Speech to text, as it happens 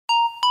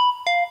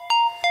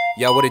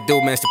Yo, what it do,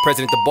 man? It's the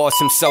president, the boss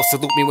himself.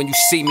 Salute me when you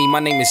see me.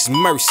 My name is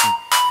Mercy.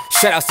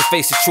 Shout outs to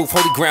Face of Truth,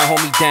 holy ground, hold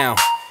me down.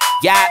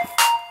 Yeah.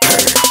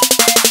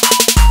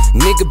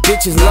 Nigga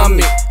bitches love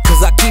me,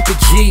 cause I keep it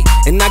G.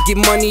 And I get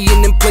money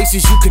in them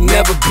places you can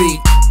never be.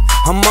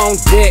 I'm on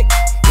deck,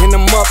 and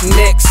I'm up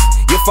next.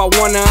 If I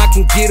wanna, I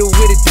can get it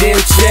with a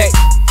damn check.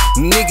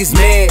 Niggas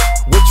mad,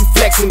 what you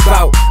flexing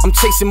about? I'm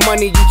chasing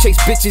money, you chase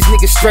bitches,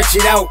 niggas stretch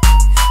it out.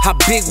 I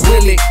big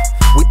will it,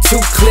 with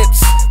 2 clips.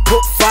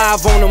 Put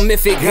 5 on them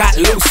if it got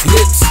loose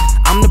lips.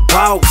 I'm the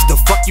boss, the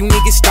fuck you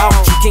niggas thought.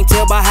 You can't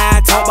tell by how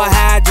I talk, by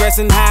how I dress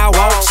and how I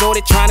walk. So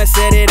they tryna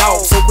set it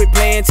off, so quit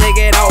playing, take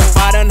it off.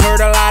 I done heard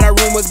a lot of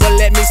rumors, but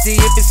let me see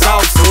if it's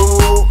all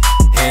so.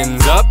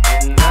 Hands up,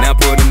 now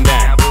put them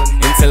down.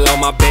 Until all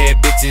my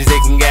bad bitches, they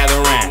can gather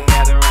round.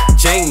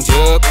 Change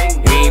up,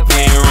 we ain't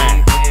playing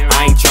around.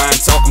 I ain't trying to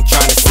talk, I'm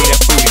trying to see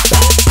that booty.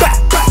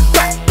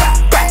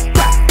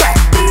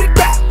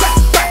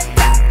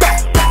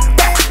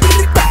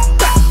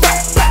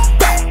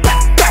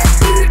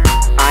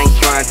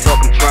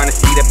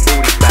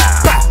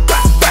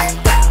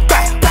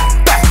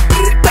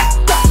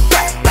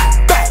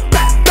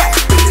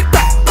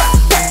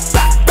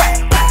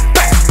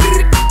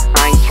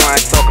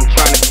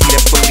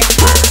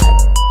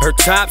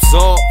 Tops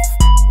off,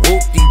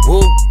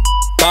 whoop-de-whoop,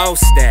 boss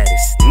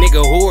status.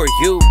 Nigga, who are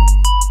you?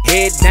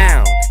 Head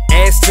down,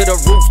 ass to the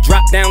roof.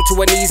 Drop down to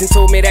her knees and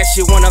told me that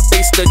she wanna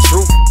face the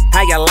truth.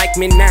 How ya like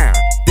me now?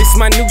 This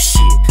my new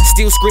shit,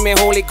 still screaming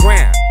holy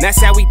ground. That's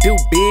how we do,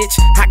 bitch,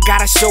 I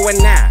gotta show her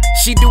now.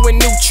 She doing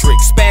new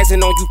tricks,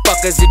 spazzing on you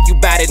fuckers. If you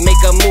bout it, make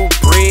a move,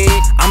 bread.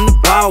 I'm the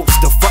boss,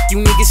 the fuck you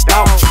niggas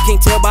thought. You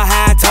can't tell by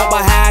how I talk,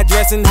 by how I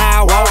dress and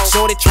how I walk.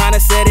 So they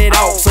tryna set it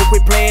off, so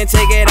quit playing,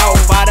 take it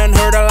off. I done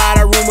heard a lot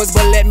of rumors,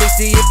 but let me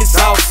see if it's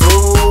all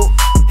true.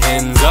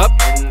 Hands up,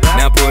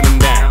 now put them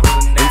down.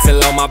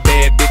 Until all my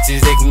bad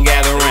bitches, they can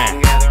gather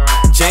round.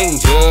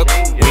 Change up,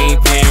 we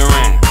ain't playing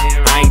around.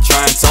 I ain't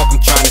trying to talk, I'm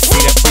trying to see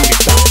that booty.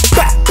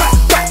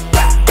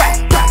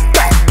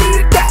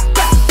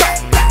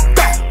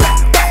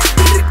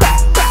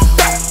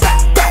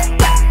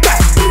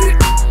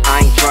 I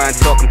ain't trying to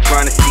talk, I'm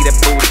trying to see that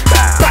booty.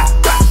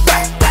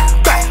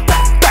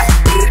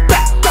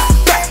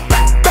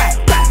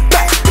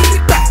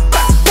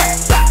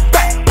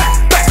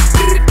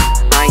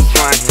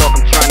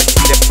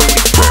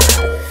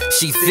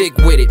 She thick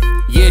with it,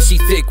 yeah, she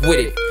thick with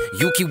it.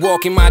 You keep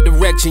walking my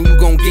direction, you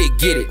gon'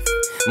 get it.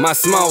 My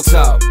small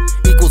talk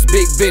equals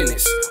big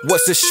business.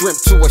 What's a shrimp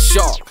to a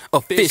shark?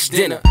 A fish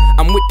dinner.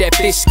 I'm with that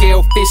fish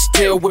scale, fish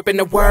tail, whipping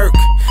the work.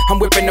 I'm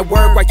whipping the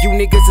work while you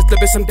niggas is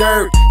flipping some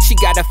dirt. She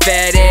got a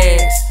fat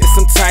ass and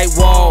some tight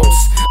walls,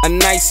 a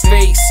nice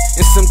face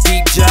and some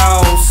deep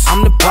jaws.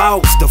 I'm the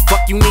boss, the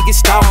fuck you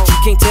niggas thought. You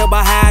can't tell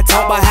by how I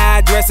talk, by how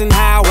I dress and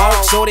how I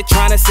walk. So they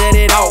tryna set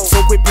it off,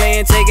 so quit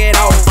playing, take it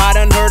off. I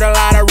done heard a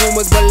lot of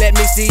rumors, but let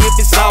me see if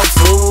it's all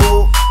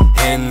true.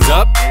 Hands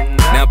up,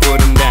 now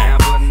put them down.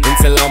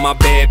 Until all my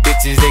bad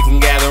bitches, they can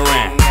gather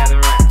round.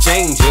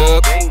 Change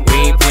up,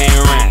 we ain't